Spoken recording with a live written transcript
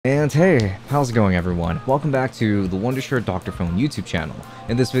And hey, how's it going everyone? Welcome back to the Wondershare DrFone YouTube channel.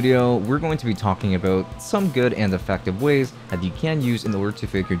 In this video, we're going to be talking about some good and effective ways that you can use in order to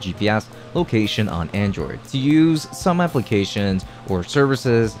fake your GPS location on Android. To use some applications or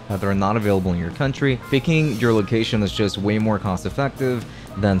services that are not available in your country, faking your location is just way more cost effective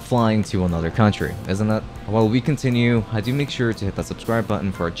than flying to another country, isn't it? While we continue, I do make sure to hit that subscribe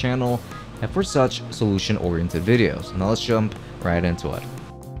button for our channel and for such solution-oriented videos. Now let's jump right into it.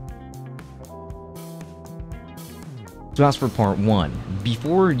 So as for part 1,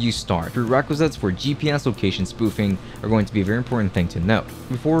 before you start, prerequisites for GPS location spoofing are going to be a very important thing to note.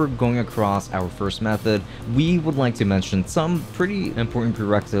 Before going across our first method, we would like to mention some pretty important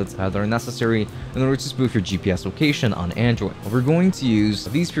prerequisites that are necessary in order to spoof your GPS location on Android. We're going to use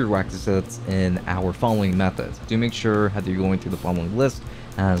these prerequisites in our following methods. Do make sure that you're going through the following list,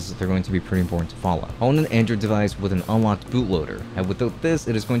 as they're going to be pretty important to follow. Own an Android device with an unlocked bootloader, and without this,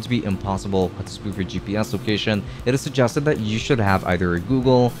 it is going to be impossible to spoof your GPS location. It is suggested that you should have either a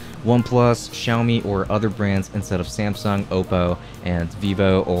Google, OnePlus, Xiaomi, or other brands instead of Samsung, Oppo, and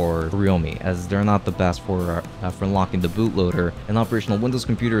Vivo or Realme, as they're not the best for unlocking the bootloader. An operational Windows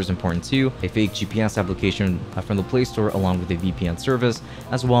computer is important too, a fake GPS application from the Play Store along with a VPN service,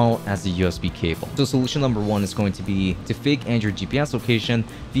 as well as the USB cable. So solution number 1 is going to be to fake Android GPS location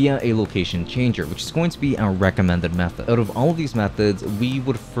via a location changer, which is going to be our recommended method. Out of all of these methods, we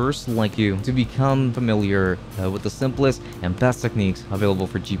would first like you to become familiar with the simplest and best techniques available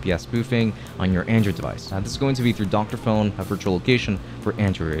for GPS spoofing on your Android device. This is going to be through DrFone, a virtual location for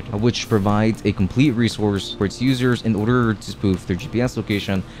Android, which provides a complete resource for its users in order to spoof their GPS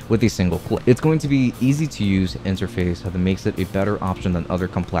location with a single click. It's going to be easy to use interface that makes it a better option than other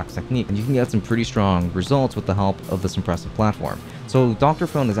complex techniques, and you can get some pretty strong results with the help of this impressive platform. So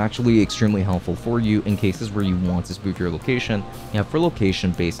DrFone is actually extremely helpful for you in cases where you want to spoof your location. For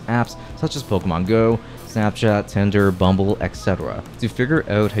location-based apps such as Pokemon Go, Snapchat, Tinder, Bumble, etc. To figure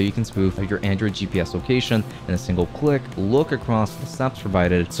out how you can spoof your Android GPS location in a single click, look across the steps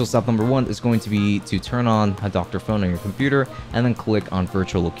provided. So step number 1 is going to be to turn on a DrFone on your computer and then click on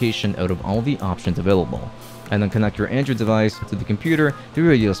virtual location out of all the options available. And then connect your Android device to the computer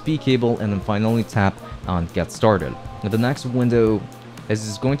through a USB cable, and then finally tap on Get Started. Now, the next window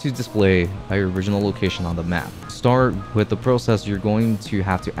is going to display your original location on the map. Start with the process. You're going to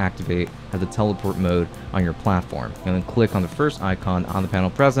have to activate the teleport mode on your platform, and then click on the first icon on the panel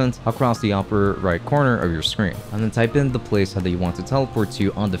present across the upper right corner of your screen, and then type in the place that you want to teleport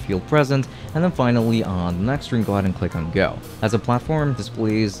to on the field present, and then finally on the next screen, go ahead and click on Go. As the platform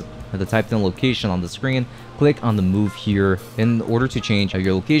displays the typed in location on the screen, click on the move here in order to change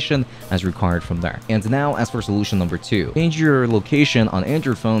your location as required from there. And now, as for solution number 2, change your location on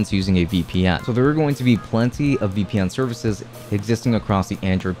Android phones using a VPN. So there are going to be plenty of VPN services existing across the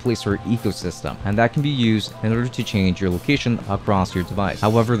Android Play Store ecosystem, and that can be used in order to change your location across your device.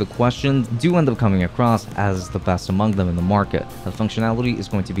 However, the questions do end up coming across as the best among them in the market. The functionality is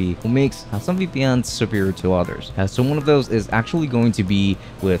going to be what makes some VPNs superior to others. So one of those is actually going to be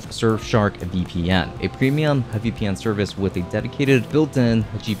with Surshark VPN, a premium VPN service with a dedicated built-in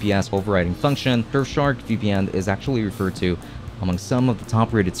GPS overriding function. Surshark VPN is actually referred to among some of the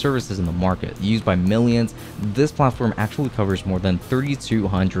top-rated services in the market, used by millions. This platform actually covers more than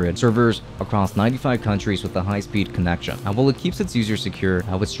 3,200 servers across 95 countries with a high-speed connection. While it keeps its users secure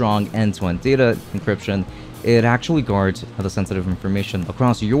with strong end-to-end data encryption, it actually guards the sensitive information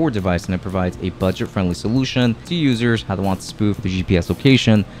across your device, and it provides a budget-friendly solution to users that want to spoof the GPS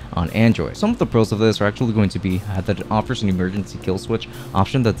location on Android. Some of the pros of this are actually going to be that it offers an emergency kill switch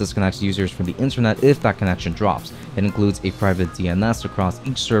option that disconnects users from the internet if that connection drops. It includes a private DNS across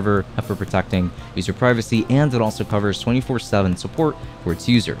each server for protecting user privacy, and it also covers 24/7 support for its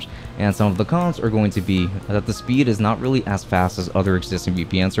users. And some of the cons are going to be that the speed is not really as fast as other existing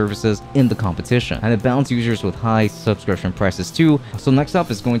VPN services in the competition, and it bounds users with high subscription prices too. So next up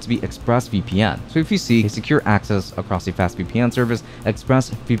is going to be ExpressVPN. So if you see secure access across a fast VPN service,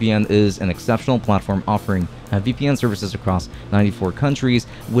 ExpressVPN is an exceptional platform offering VPN services across 94 countries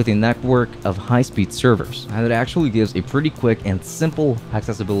with a network of high-speed servers, and it actually gives a pretty quick and simple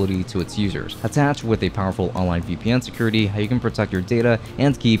accessibility to its users. Attached with a powerful online VPN security, you can protect your data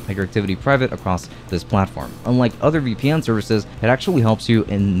and keep your activity private across this platform. Unlike other VPN services, it actually helps you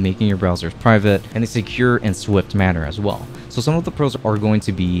in making your browsers private in a secure and swift manner as well. So some of the pros are going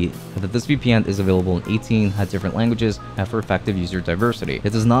to be that this VPN is available in 18 different languages for effective user diversity.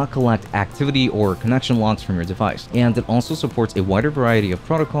 It does not collect activity or connection logs from your device, and it also supports a wider variety of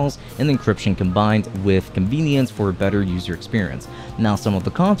protocols and encryption combined with convenience for a better user experience. Now, some of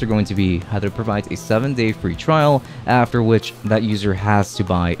the cons are going to be that it provides a 7-day free trial, after which that user has to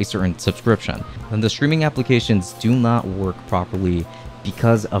buy a certain subscription. And the streaming applications do not work properly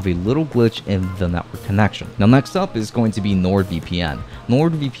because of a little glitch in the network connection. Now, next up is going to be NordVPN.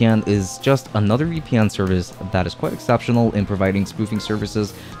 NordVPN is just another VPN service that is quite exceptional in providing spoofing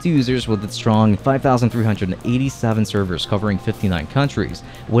services to users with its strong 5,387 servers covering 59 countries.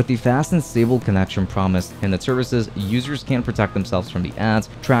 With the fast and stable connection promised in its services, users can protect themselves from the ads,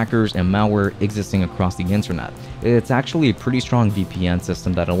 trackers, and malware existing across the internet. It's actually a pretty strong VPN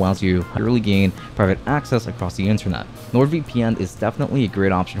system that allows you to really gain private access across the internet. NordVPN is definitely a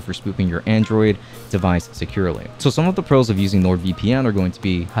great option for spoofing your Android device securely. So some of the pros of using NordVPN are going to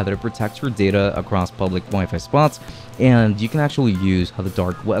be how that it protects your data across public Wi-Fi spots, and you can actually use the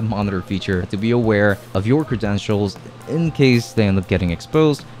dark web monitor feature to be aware of your credentials in case they end up getting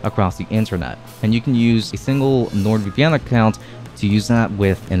exposed across the internet. And you can use a single NordVPN account to use that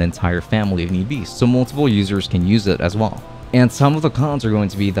with an entire family if need be, so multiple users can use it as well. And some of the cons are going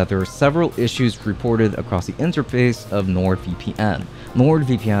to be that there are several issues reported across the interface of NordVPN.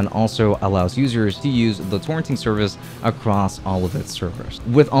 NordVPN also allows users to use the torrenting service across all of its servers.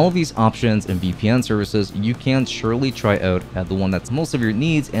 With all of these options and VPN services, you can surely try out the one that's most of your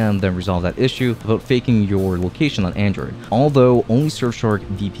needs and then resolve that issue about faking your location on Android. Although only Surfshark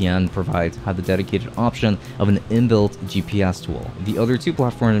VPN provides the dedicated option of an inbuilt GPS tool. The other two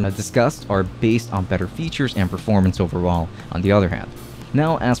platforms discussed are based on better features and performance overall, on the other hand.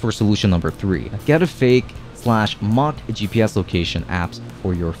 Now, as for solution number 3, get a fake/mock GPS location apps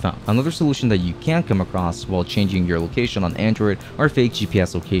for your phone. Another solution that you can come across while changing your location on Android are fake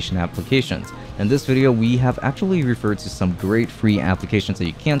GPS location applications. In this video, we have actually referred to some great free applications that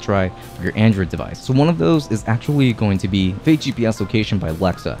you can try for your Android device. So one of those is actually going to be Fake GPS Location by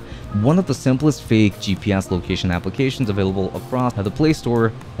Lexa. One of the simplest fake GPS location applications available across the Play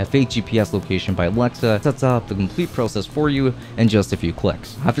Store. A Fake GPS Location by Lexa sets up the complete process for you in just a few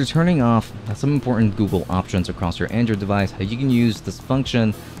clicks. After turning off some important Google options across your Android device, you can use this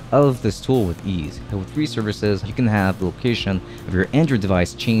function of this tool with ease. And with free services, you can have the location of your Android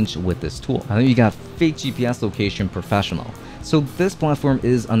device changed with this tool. And then you got Fake GPS Location Professional. So this platform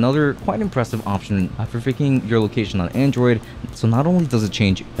is another quite impressive option for faking your location on Android. So not only does it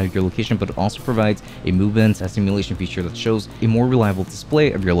change your location, but it also provides a movement simulation feature that shows a more reliable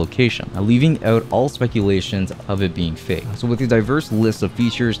display of your location, leaving out all speculations of it being fake. So with a diverse list of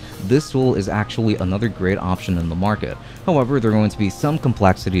features, this tool is actually another great option in the market. However, there are going to be some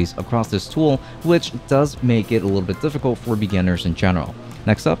complexities across this tool, which does make it a little bit difficult for beginners in general.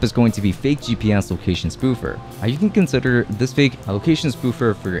 Next up is going to be Fake GPS Location Spoofer. You can consider this fake location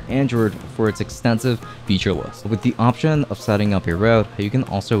spoofer for your Android for its extensive feature list. With the option of setting up a route, you can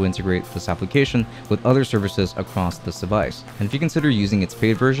also integrate this application with other services across this device. And if you consider using its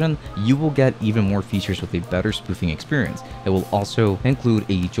paid version, you will get even more features with a better spoofing experience. It will also include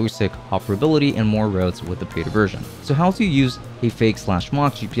a joystick operability and more routes with the paid version. So how to use a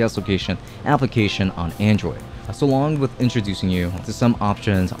fake/mock GPS location application on Android? So along with introducing you to some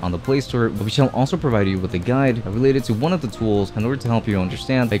options on the Play Store, we shall also provide you with a guide related to one of the tools in order to help you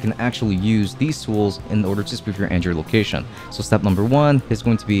understand that you can actually use these tools in order to spoof your Android location. So step number 1 is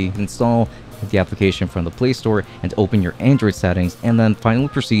going to be install the application from the Play Store and open your Android settings, and then finally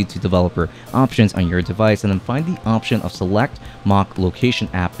proceed to developer options on your device and then find the option of select mock location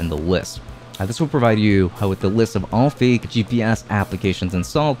app in the list. This will provide you with the list of all fake GPS applications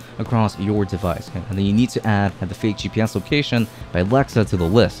installed across your device. And then you need to add the Fake GPS Location by Lexa to the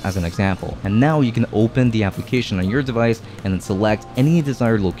list as an example. And now you can open the application on your device and then select any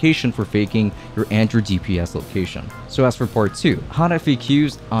desired location for faking your Android GPS location. So as for part 2, hot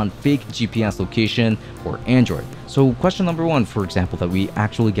FAQs on fake GPS location for Android. So question number 1, for example, that we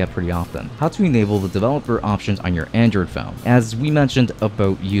actually get pretty often: how to enable the developer options on your Android phone. As we mentioned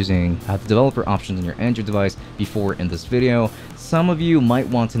about using the developer options on your Android device before in this video, some of you might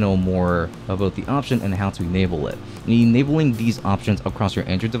want to know more about the option and how to enable it. And enabling these options across your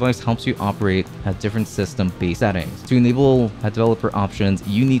Android device helps you operate at different system-based settings. To enable developer options,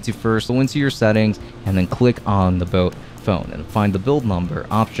 you need to first go into your settings and then click on the DrFone and find the build number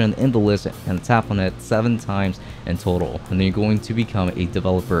option in the list and tap on it 7 times in total, and then you're going to become a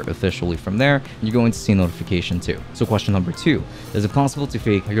developer officially from there, and you're going to see a notification too. So question number 2, is it possible to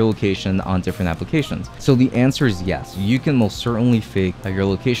fake your location on different applications? So the answer is yes, you can most certainly fake your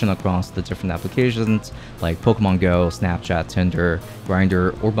location across the different applications like Pokemon Go, Snapchat, Tinder,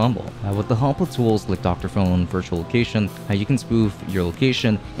 Grindr, or Bumble. With the help of tools like DrFone Virtual Location, you can spoof your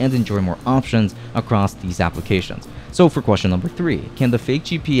location and enjoy more options across these applications. So for question number 3, can the fake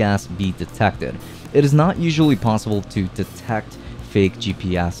GPS be detected? It is not usually possible to detect fake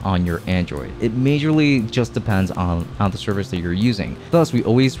GPS on your Android. It majorly just depends on the service that you're using. Thus, we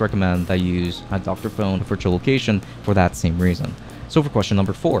always recommend that you use a DrFone Virtual Location for that same reason. So for question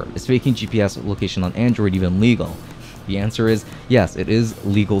number 4, is faking GPS location on Android even legal? The answer is yes, it is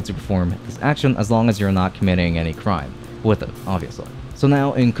legal to perform this action as long as you're not committing any crime with it, obviously. So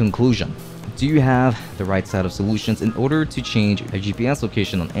now in conclusion, do you have the right set of solutions in order to change a GPS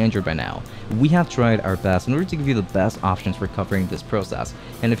location on Android by now? We have tried our best in order to give you the best options for covering this process.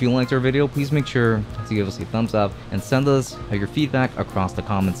 And if you liked our video, please make sure to give us a thumbs up and send us your feedback across the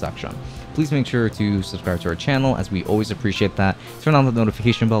comment section. Please make sure to subscribe to our channel, as we always appreciate that. Turn on the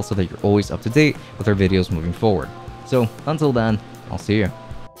notification bell so that you're always up to date with our videos moving forward. So until then, I'll see you.